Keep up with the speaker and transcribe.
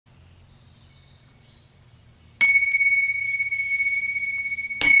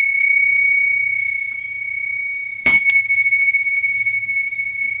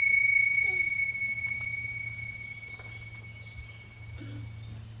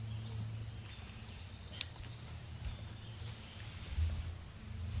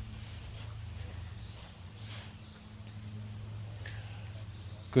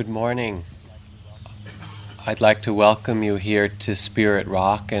Good morning. I'd like to welcome you here to Spirit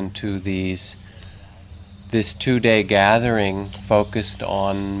Rock and to this 2-day gathering focused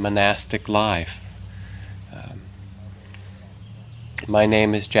on monastic life. My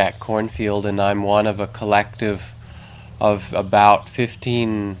name is Jack Kornfield, and I'm one of a collective of about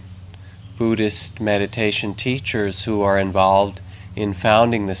 15 Buddhist meditation teachers who are involved in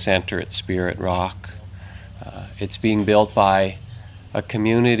founding the center at Spirit Rock. It's being built by a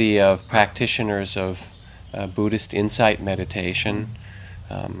community of practitioners of Buddhist insight meditation.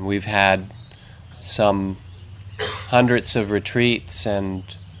 We've had some hundreds of retreats and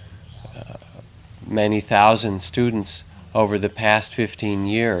many thousand students over the past 15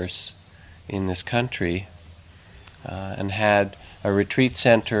 years in this country, and had a retreat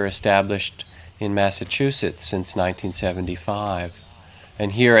center established in Massachusetts since 1975.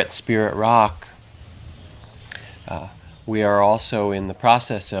 And here at Spirit Rock, we are also in the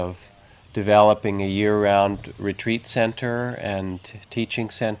process of developing a year-round retreat center and teaching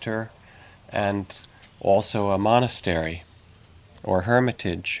center, and also a monastery or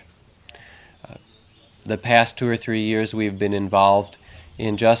hermitage. The past 2 or 3 years we've been involved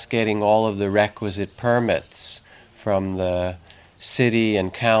in just getting all of the requisite permits from the city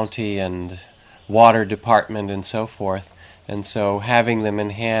and county and water department and so forth. And so having them in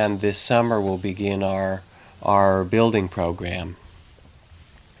hand this summer will begin our building program.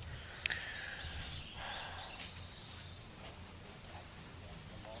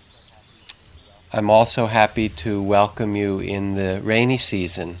 I'm also happy to welcome you in the rainy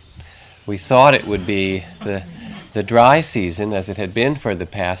season. We thought it would be the dry season, as it had been for the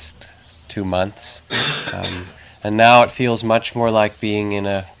past 2 months, and now it feels much more like being in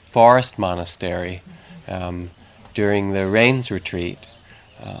a forest monastery during the rains retreat,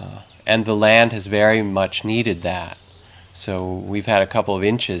 and the land has very much needed that. So we've had a couple of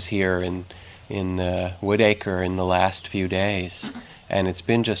inches here in Woodacre in the last few days, and it's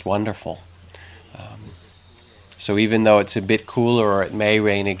been just wonderful. So even though it's a bit cooler or it may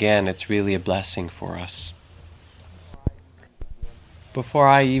rain again, it's really a blessing for us. Before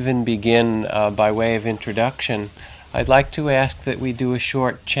I even begin, by way of introduction, I'd like to ask that we do a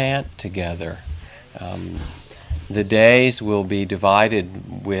short chant together. The days will be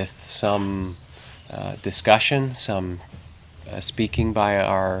divided with some discussion, some speaking by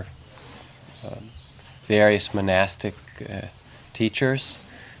our various monastic teachers,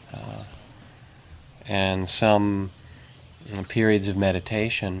 and some periods of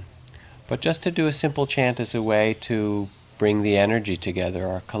meditation. But just to do a simple chant as a way to bring the energy together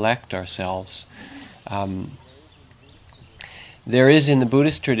or collect ourselves. There is in the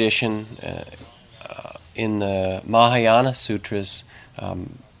Buddhist tradition, in the Mahayana Sutras,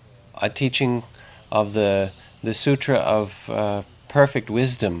 a teaching of the Sutra of Perfect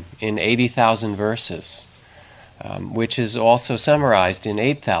Wisdom in 80,000 verses. Which is also summarized in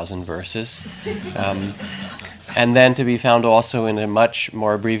 8,000 verses, and then to be found also in a much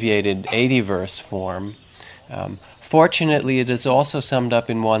more abbreviated 80-verse form. Fortunately, it is also summed up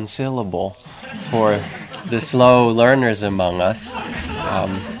in 1 syllable for the slow learners among us,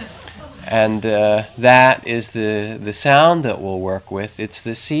 and that is the sound that we'll work with. It's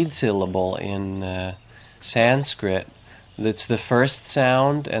the seed syllable in Sanskrit that's the first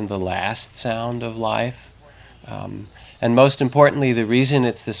sound and the last sound of life. And most importantly, the reason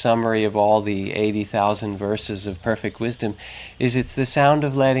it's the summary of all the 80,000 verses of perfect wisdom is it's the sound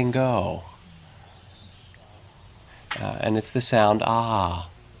of letting go. And it's the sound ah.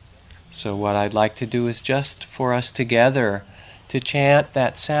 So what I'd like to do is just for us together to chant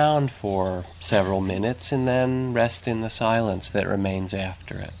that sound for several minutes and then rest in the silence that remains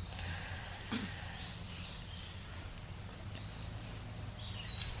after it.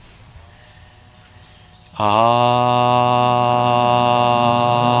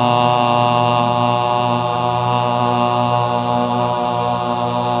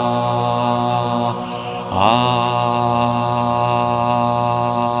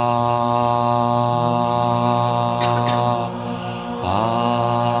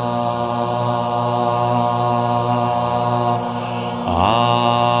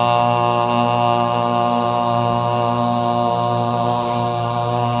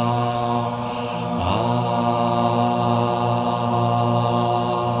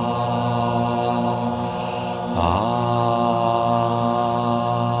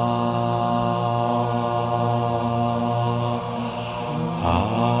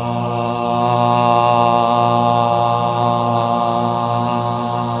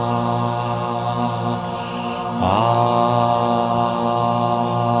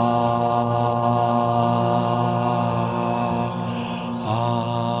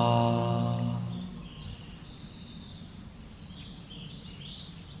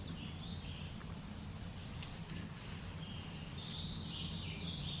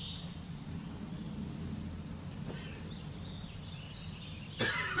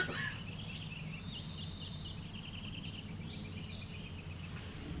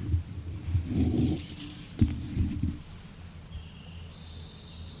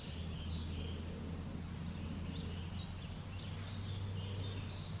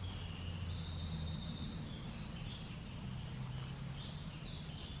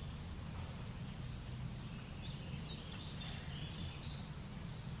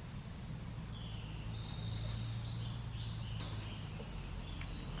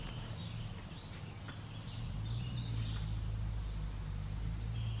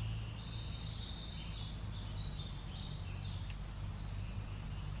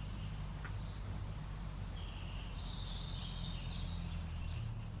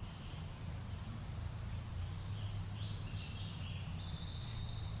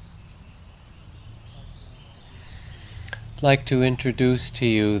 I'd like to introduce to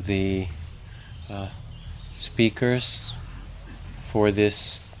you the speakers for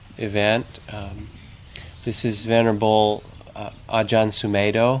this event. This is Venerable Ajahn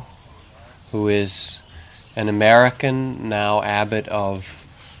Sumedho, who is an American, now abbot of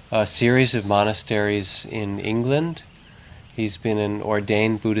a series of monasteries in England. He's been an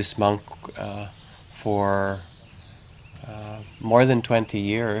ordained Buddhist monk for more than 20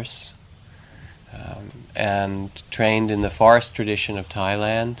 years and trained in the forest tradition of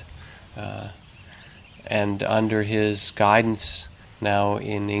Thailand. And under his guidance now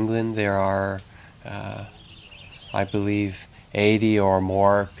in England, there are, I believe, 80 or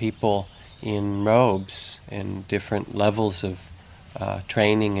more people in robes in different levels of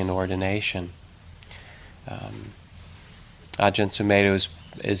training and ordination. Ajahn Sumedho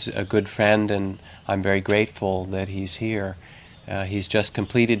is a good friend, and I'm very grateful that he's here. He's just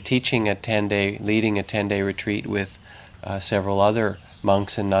completed leading a 10-day retreat with several other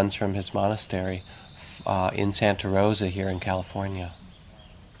monks and nuns from his monastery in Santa Rosa here in California.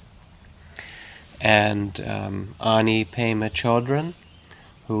 And Ani Pema Chodron,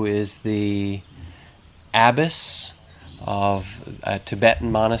 who is the abbess of a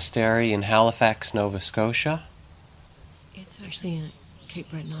Tibetan monastery in Halifax, Nova Scotia. It's actually in Cape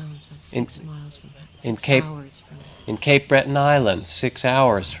Breton Islands, about 6 miles from hours from in Cape Breton Island, 6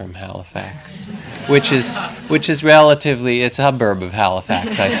 hours from Halifax, which is relatively, it's a suburb of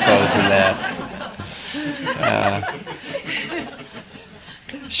Halifax, I suppose, in that.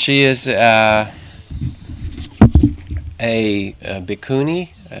 She is a bhikkhuni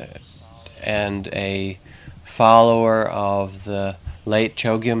and a follower of the late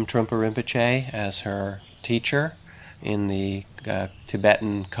Chogyam Trungpa Rinpoche as her teacher in the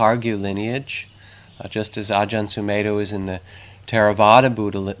Tibetan Khargyu lineage, just as Ajahn Sumedho is in the Theravada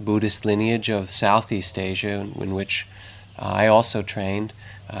Buddhist lineage of Southeast Asia, in which I also trained.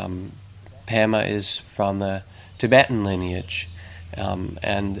 Pema is from the Tibetan lineage.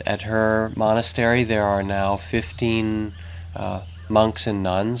 And at her monastery there are now 15 monks and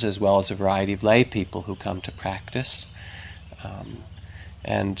nuns, as well as a variety of lay people who come to practice.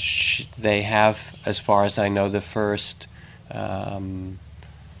 And they have, as far as I know, the first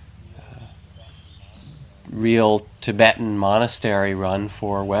real Tibetan monastery run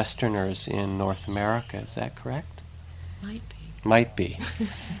for Westerners in North America. Is that correct? Might be. Might be.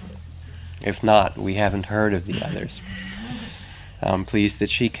 If not, we haven't heard of the others. I'm pleased that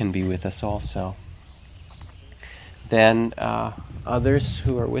she can be with us also. Then others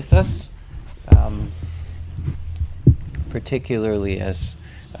who are with us, particularly as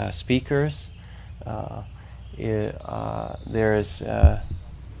speakers, there's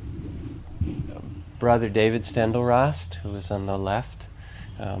Brother David Stendelrast, who is on the left,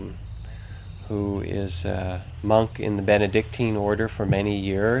 who is a monk in the Benedictine order for many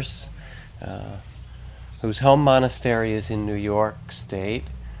years, whose home monastery is in New York State,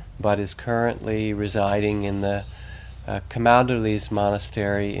 but is currently residing in the Camaldolese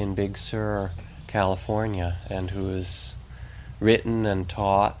Monastery in Big Sur, California, and who has written and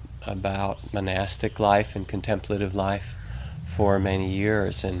taught about monastic life and contemplative life for many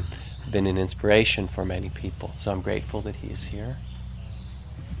years and been an inspiration for many people. So I'm grateful that he is here.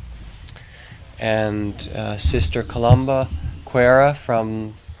 And Sister Columba Quera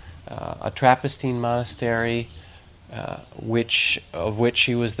from a Trappistine monastery, of which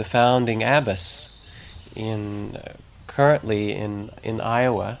she was the founding abbess currently in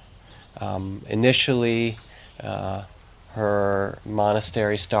Iowa. Initially, her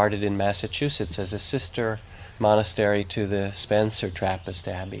monastery started in Massachusetts as a sister monastery to the Spencer Trappist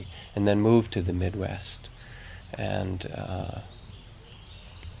Abbey, and then moved to the Midwest. And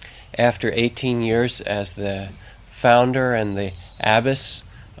after 18 years as the founder and the abbess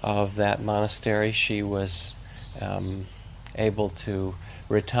of that monastery, she was able to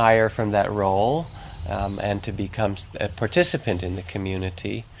retire from that role and to become a participant in the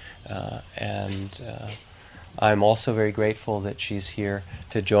community. I'm also very grateful that she's here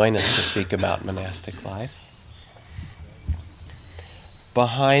to join us to speak about monastic life.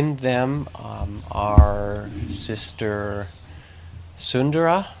 Behind them are Sister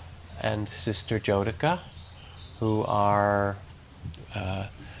Sundara and Sister Jodika, who are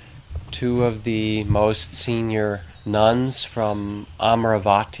two of the most senior nuns from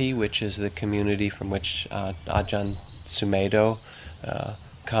Amaravati, which is the community from which Ajahn Sumedho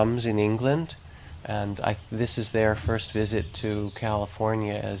comes in England. And this is their first visit to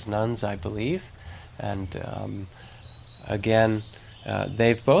California as nuns, I believe. And again,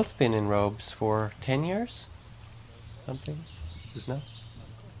 they've both been in robes for 10 years? Something? No?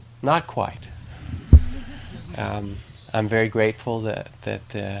 Not quite. I'm very grateful that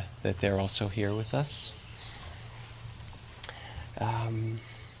they're also here with us.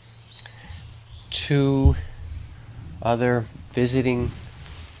 Two other visiting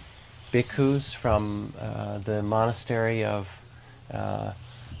bhikkhus from the monastery of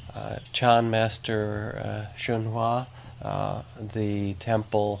Chan Master Shunhua, the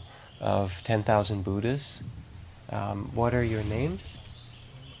temple of 10,000 Buddhas. What are your names?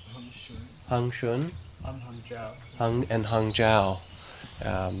 Hung Shun. Hung and Hung Jiao.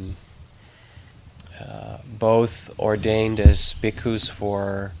 Both ordained as bhikkhus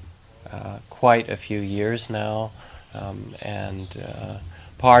for quite a few years now, and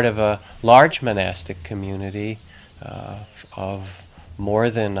part of a large monastic community of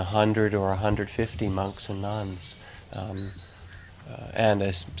more than 100 or 150 monks and nuns, and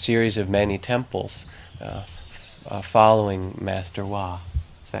a series of many temples following Master Hua.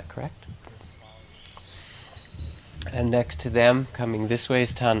 Is that correct? And next to them, coming this way,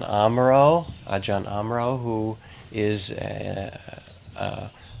 is Tan Amaro, Ajahn Amaro, who is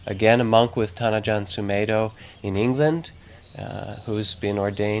again a monk with Tan Ajahn Sumedho in England, who's been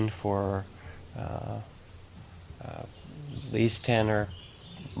ordained for at least 10 or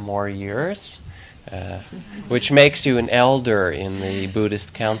more years, which makes you an elder in the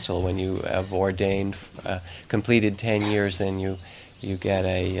Buddhist council. When you have ordained, completed 10 years, then you get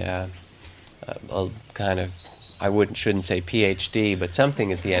a kind of, I shouldn't say PhD, but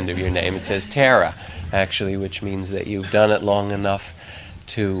something at the end of your name. It says Tara, actually, which means that you've done it long enough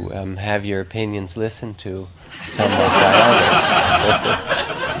to have your opinions listened to somewhat by others.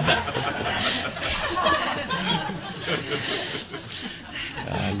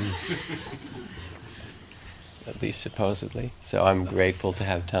 At least supposedly. So I'm grateful to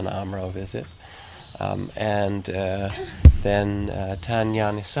have Tan Amaro visit. And then Tan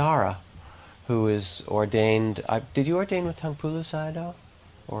Yanisara, who is ordained. Did you ordain with Tangpulu Sayadaw?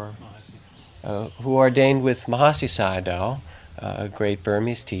 Or who ordained with Mahasi Sayadaw, a great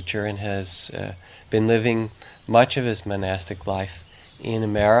Burmese teacher, and has been living much of his monastic life in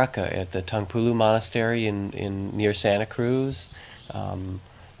America at the Tangpulu Monastery in near Santa Cruz,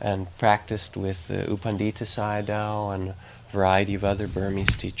 and practiced with U Pandita Sayadaw and a variety of other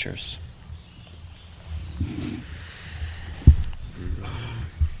Burmese teachers.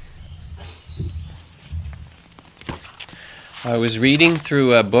 I was reading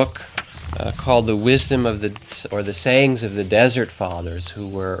through a book called The Wisdom of the Sayings of the Desert Fathers, who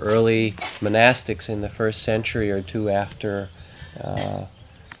were early monastics in the first century or two after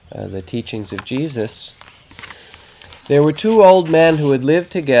the teachings of Jesus. There were two old men who had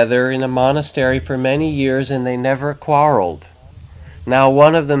lived together in a monastery for many years, and they never quarreled. Now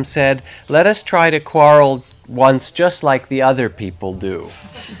one of them said, "Let us try to quarrel once just like the other people do."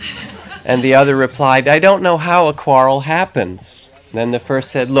 And the other replied, "I don't know how a quarrel happens." Then the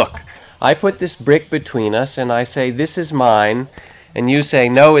first said, "Look, I put this brick between us, and I say, 'This is mine,' and you say,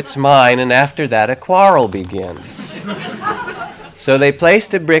 'No, it's mine,' and after that a quarrel begins." So they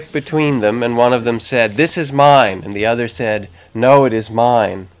placed a brick between them, and one of them said, "This is mine," and the other said, "No, it is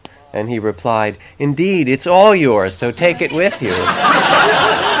mine." And he replied, "Indeed, it's all yours, so take it with you."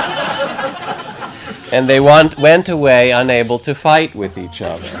 And they went away unable to fight with each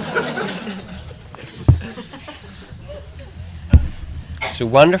other. It's a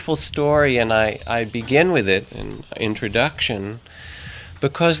wonderful story, and I begin with it in introduction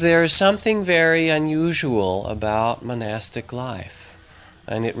because there is something very unusual about monastic life.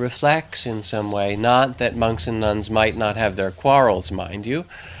 And it reflects in some way, not that monks and nuns might not have their quarrels, mind you,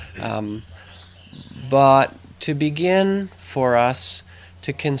 but to begin for us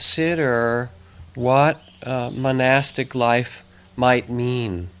to consider what monastic life might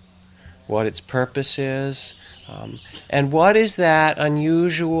mean, what its purpose is, and what is that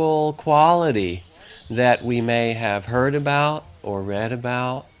unusual quality that we may have heard about or read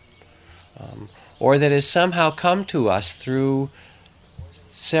about, or that has somehow come to us through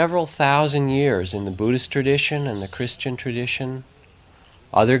several thousand years in the Buddhist tradition and the Christian tradition,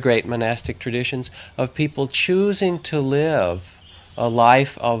 other great monastic traditions, of people choosing to live a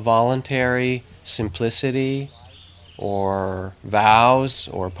life of voluntary simplicity or vows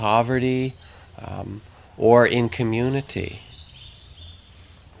or poverty, or in community.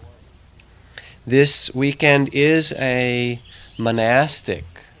 This weekend is a monastic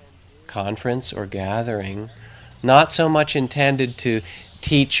conference or gathering, not so much intended to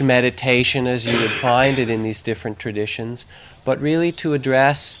teach meditation as you would find it in these different traditions, but really to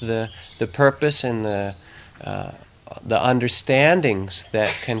address the purpose and the understandings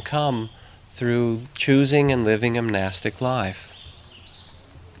that can come through choosing and living a monastic life.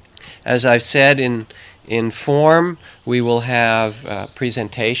 As I've said in In form, we will have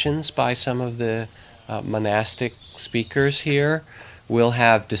presentations by some of the monastic speakers here. We'll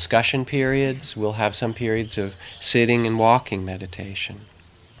have discussion periods. We'll have some periods of sitting and walking meditation.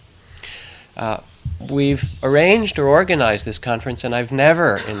 We've arranged or organized this conference, and I've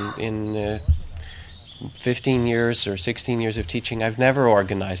never, in 15 years or 16 years of teaching, I've never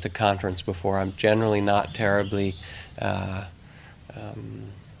organized a conference before. I'm generally not terribly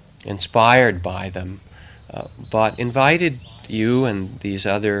inspired by them, but invited you and these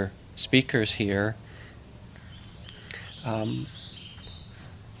other speakers here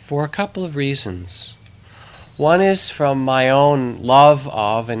for a couple of reasons. One is from my own love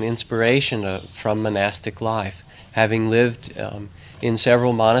of and inspiration from monastic life, having lived in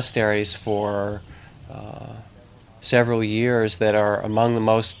several monasteries for several years that are among the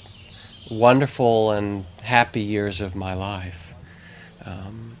most wonderful and happy years of my life.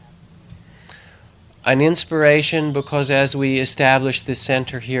 An inspiration because as we establish this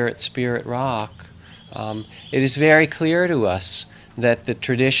center here at Spirit Rock, it is very clear to us that the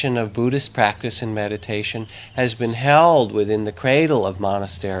tradition of Buddhist practice and meditation has been held within the cradle of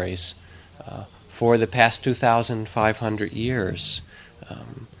monasteries for the past 2,500 years.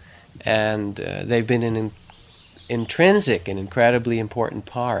 And they've been an intrinsic and incredibly important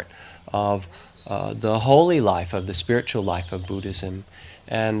part of the holy life, of the spiritual life of Buddhism.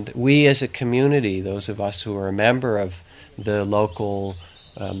 And we as a community, those of us who are a member of the local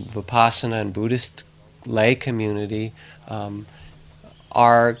Vipassana and Buddhist lay community,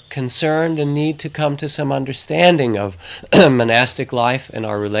 are concerned and need to come to some understanding of monastic life and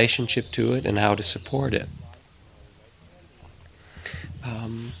our relationship to it and how to support it.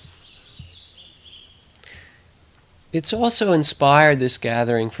 It's also inspired this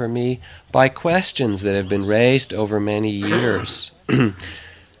gathering for me by questions that have been raised over many years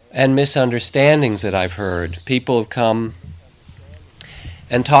and misunderstandings that I've heard. People have come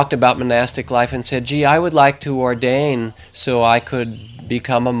and talked about monastic life and said, gee, I would like to ordain so I could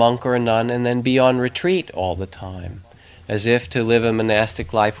become a monk or a nun and then be on retreat all the time. As if to live a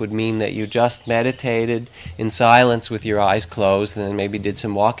monastic life would mean that you just meditated in silence with your eyes closed and then maybe did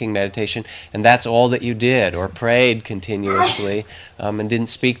some walking meditation, and that's all that you did, or prayed continuously and didn't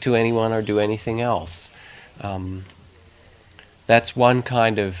speak to anyone or do anything else. That's one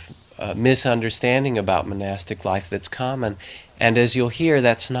kind of misunderstanding about monastic life that's common, and as you'll hear,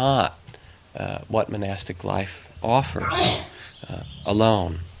 that's not what monastic life offers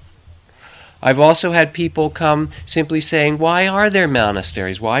alone. I've also had people come simply saying, why are there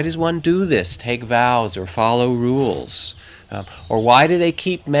monasteries? Why does one do this, take vows or follow rules? Or why do they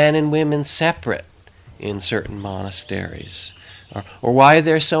keep men and women separate in certain monasteries? Or why are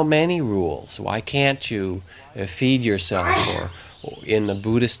there so many rules? Why can't you feed yourself, or in the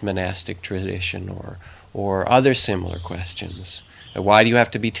Buddhist monastic tradition, or other similar questions? Why do you have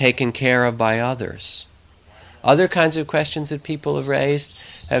to be taken care of by others? Other kinds of questions that people have raised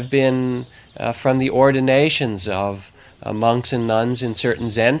have been from the ordinations of monks and nuns in certain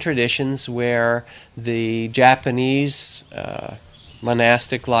Zen traditions where the Japanese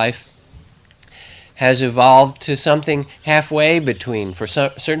monastic life has evolved to something halfway between, for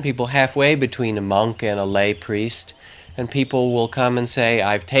certain people, halfway between a monk and a lay priest. And people will come and say,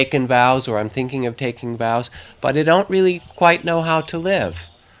 I've taken vows, or I'm thinking of taking vows, but I don't really quite know how to live,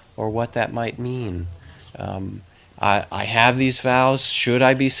 or what that might mean. I have these vows, should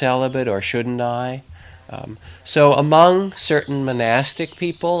I be celibate or shouldn't I? So among certain monastic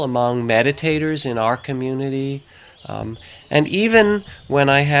people, among meditators in our community, and even when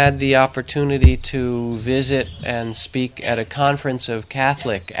I had the opportunity to visit and speak at a conference of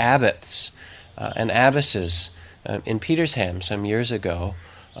Catholic abbots and abbesses in Petersham some years ago,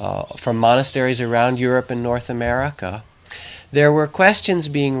 from monasteries around Europe and North America, there were questions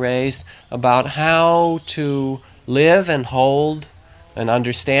being raised about how to live and hold and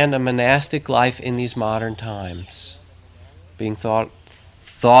understand a monastic life in these modern times, being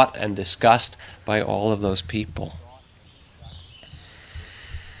thought and discussed by all of those people.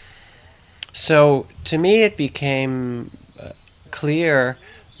 So to me it became clear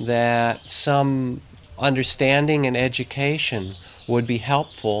that some understanding and education would be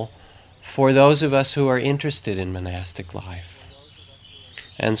helpful for those of us who are interested in monastic life.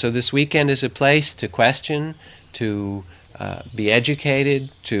 And so this weekend is a place to question, to be educated,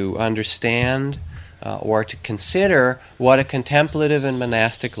 to understand, or to consider what a contemplative and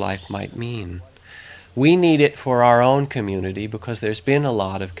monastic life might mean. We need it for our own community because there's been a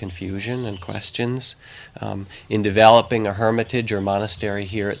lot of confusion and questions in developing a hermitage or monastery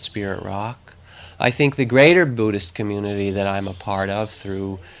here at Spirit Rock. I think the greater Buddhist community that I'm a part of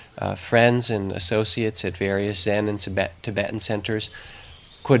through friends and associates at various Zen and Tibetan centers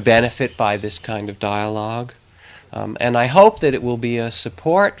could benefit by this kind of dialogue. And I hope that it will be a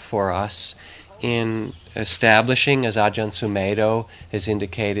support for us in establishing, as Ajahn Sumedho has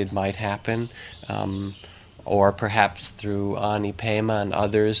indicated might happen, or perhaps through Ani Pema and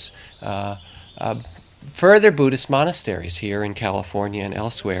others, further Buddhist monasteries here in California and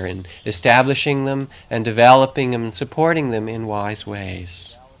elsewhere, in establishing them and developing them and supporting them in wise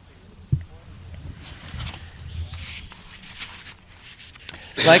ways.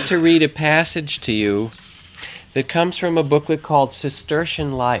 I'd like to read a passage to you that comes from a booklet called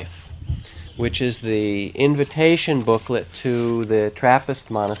Cistercian Life, which is the invitation booklet to the Trappist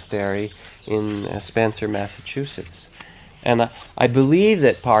monastery in Spencer, Massachusetts. And I believe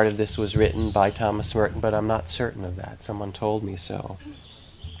that part of this was written by Thomas Merton, but I'm not certain of that. Someone told me so.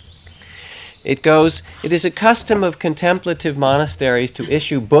 It goes, "It is a custom of contemplative monasteries to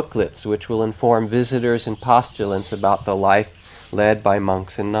issue booklets which will inform visitors and postulants about the life led by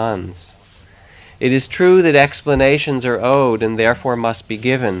monks and nuns. It is true that explanations are owed and therefore must be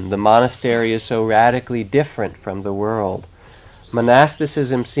given. The monastery is so radically different from the world.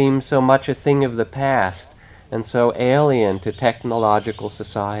 Monasticism seems so much a thing of the past and so alien to technological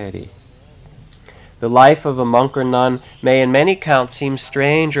society. The life of a monk or nun may in many counts seem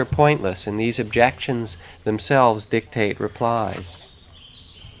strange or pointless, and these objections themselves dictate replies.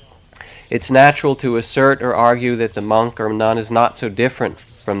 It's natural to assert or argue that the monk or nun is not so different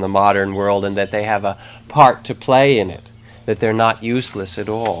from the modern world and that they have a part to play in it, that they're not useless at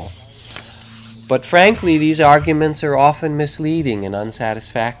all. But frankly, these arguments are often misleading and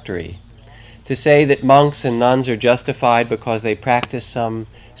unsatisfactory. To say that monks and nuns are justified because they practice some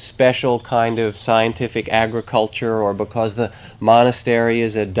special kind of scientific agriculture or because the monastery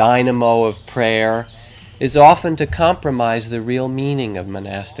is a dynamo of prayer is often to compromise the real meaning of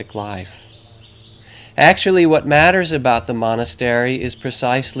monastic life. Actually, what matters about the monastery is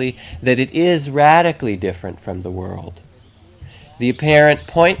precisely that it is radically different from the world. The apparent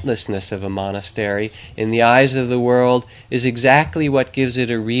pointlessness of a monastery in the eyes of the world is exactly what gives it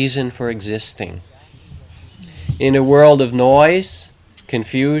a reason for existing. In a world of noise,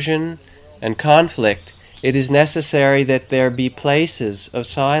 confusion, and conflict, it is necessary that there be places of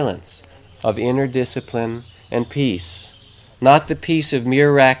silence, of inner discipline and peace. Not the peace of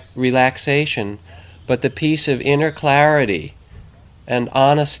mere relaxation, but the peace of inner clarity and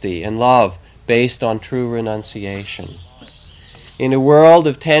honesty and love based on true renunciation. In a world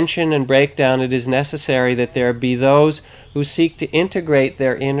of tension and breakdown, it is necessary that there be those who seek to integrate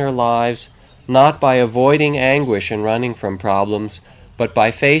their inner lives not by avoiding anguish and running from problems, but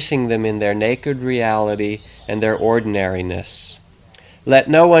by facing them in their naked reality and their ordinariness. Let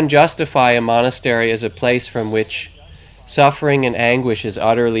no one justify a monastery as a place from which suffering and anguish is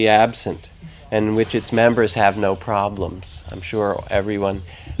utterly absent, and in which its members have no problems. I'm sure everyone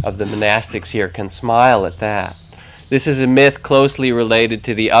of the monastics here can smile at that. This is a myth closely related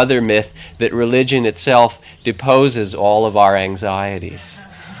to the other myth that religion itself deposes all of our anxieties.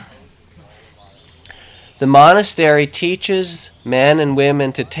 The monastery teaches men and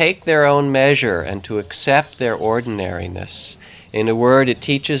women to take their own measure and to accept their ordinariness. In a word, it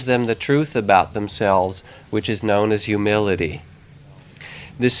teaches them the truth about themselves, which is known as humility.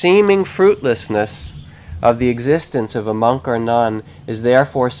 The seeming fruitlessness of the existence of a monk or nun is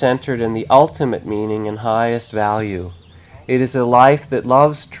therefore centered in the ultimate meaning and highest value. It is a life that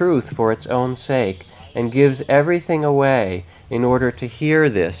loves truth for its own sake and gives everything away in order to hear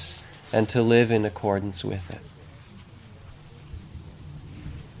this and to live in accordance with it.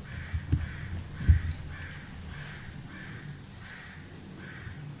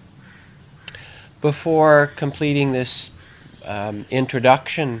 Before completing this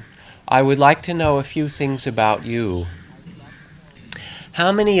introduction, I would like to know a few things about you.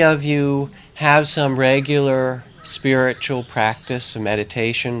 How many of you have some regular spiritual practice,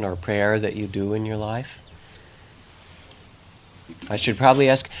 meditation or prayer that you do in your life? I should probably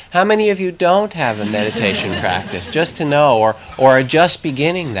ask, how many of you don't have a meditation practice, just to know, or are just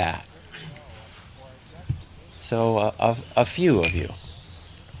beginning that? So a few of you.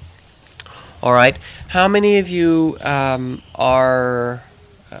 All right. How many of you are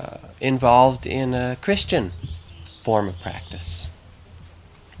involved in a Christian form of practice?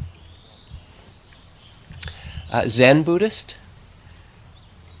 Zen Buddhist?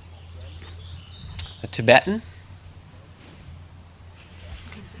 A Tibetan?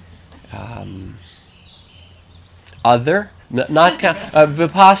 Other? Not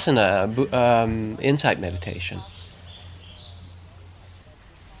Vipassana, insight meditation.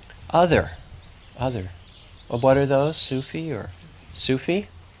 Other. Other. Well, what are those? Sufi or Sufi?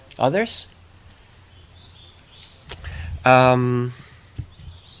 Others? Are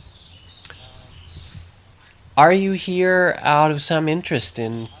you here out of some interest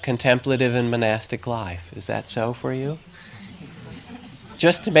in contemplative and monastic life? Is that so for you?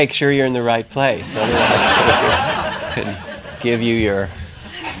 Just to make sure you're in the right place, otherwise I could give you your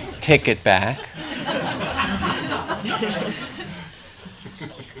ticket back.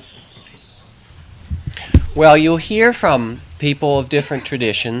 Well, you'll hear from people of different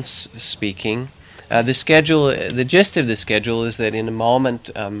traditions speaking. The gist of the schedule is that in a moment,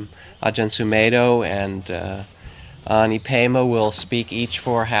 Ajahn Sumedho and Ani Pema will speak each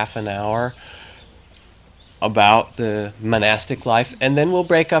for half an hour about the monastic life, and then we'll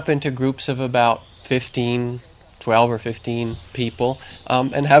break up into groups of about 12 or 15 people,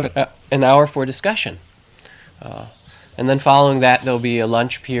 and have an hour for discussion. And then following that, there'll be a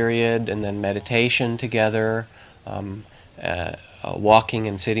lunch period, and then meditation together, walking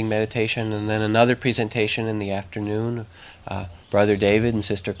and sitting meditation, and then another presentation in the afternoon, Brother David and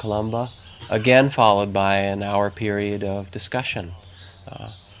Sister Columba, again followed by an hour period of discussion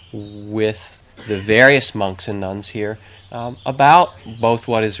with the various monks and nuns here about both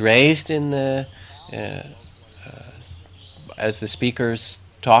what is raised in the as the speakers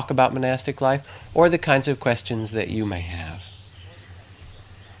talk about monastic life, or the kinds of questions that you may have.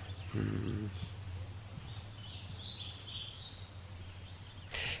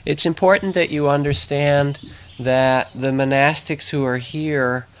 It's important that you understand that the monastics who are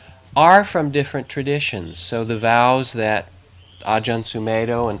here are from different traditions. So the vows that Ajahn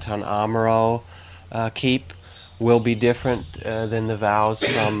Sumedho and Tan Amaro keep will be different than the vows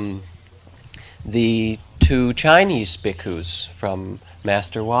from the two Chinese bhikkhus from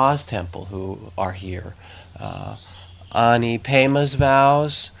Master Wa's temple who are here. Ani Pema's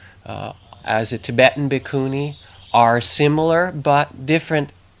vows as a Tibetan bhikkhuni are similar but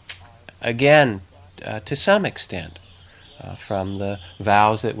different, again, to some extent, from the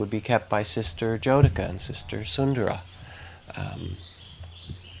vows that would be kept by Sister Jodhika and Sister Sundara.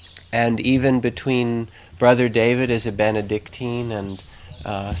 And even between Brother David as a Benedictine and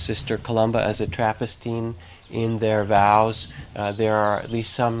Sister Columba as a Trappistine, in their vows, there are at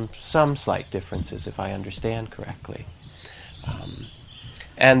least some slight differences, if I understand correctly.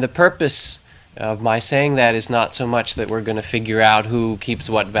 And the purpose of my saying that is not so much that we're going to figure out who keeps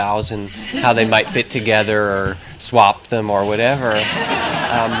what vows and how they might fit together or swap them or whatever.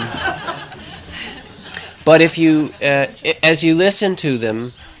 But if you, as you listen to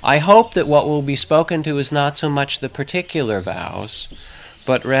them, I hope that what will be spoken to is not so much the particular vows,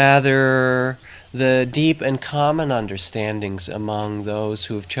 but rather the deep and common understandings among those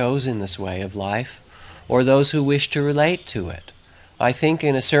who have chosen this way of life, or those who wish to relate to it. I think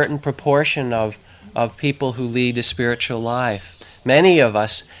in a certain proportion of people who lead a spiritual life, many of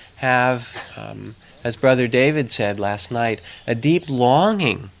us have, as Brother David said last night, a deep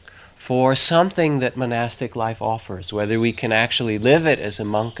longing for something that monastic life offers, whether we can actually live it as a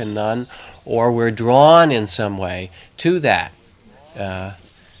monk and nun, or we're drawn in some way to that,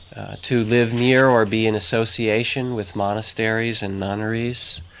 to live near or be in association with monasteries and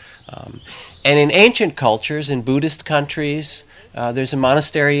nunneries. And in ancient cultures, in Buddhist countries, there's a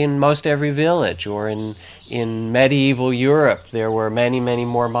monastery in most every village, or in medieval Europe there were many, many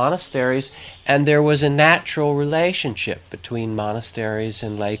more monasteries, and there was a natural relationship between monasteries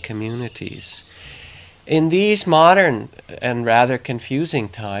and lay communities. In these modern and rather confusing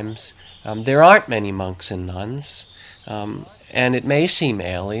times, there aren't many monks and nuns, and it may seem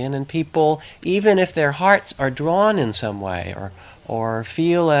alien, and people, even if their hearts are drawn in some way or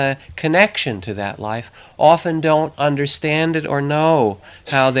feel a connection to that life, often don't understand it or know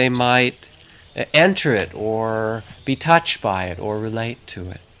how they might enter it or be touched by it or relate to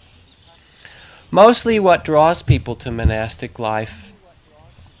it. Mostly what draws people to monastic life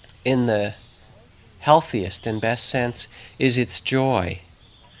in the healthiest and best sense is its joy.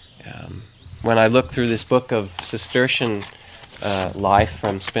 When I look through this book of Cistercian life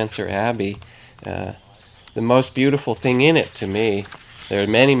from Spencer Abbey, the most beautiful thing in it to me, there are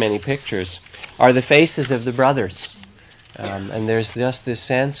many, many pictures, are the faces of the brothers. And there's just this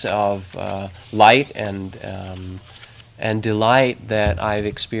sense of light and delight that I've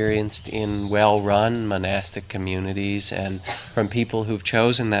experienced in well-run monastic communities and from people who've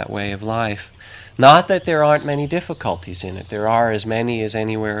chosen that way of life. Not that there aren't many difficulties in it. There are as many as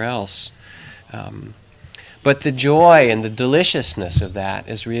anywhere else. But the joy and the deliciousness of that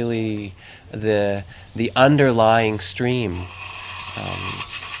is really the underlying stream.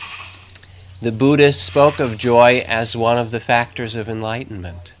 The Buddhists spoke of joy as one of the factors of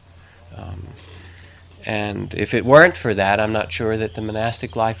enlightenment. And if it weren't for that, I'm not sure that the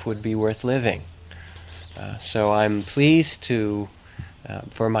monastic life would be worth living. So I'm pleased to,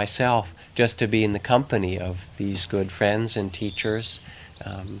 for myself, just to be in the company of these good friends and teachers,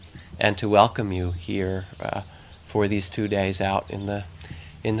 and to welcome you here for these 2 days out in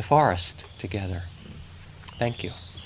the forest together. Thank you.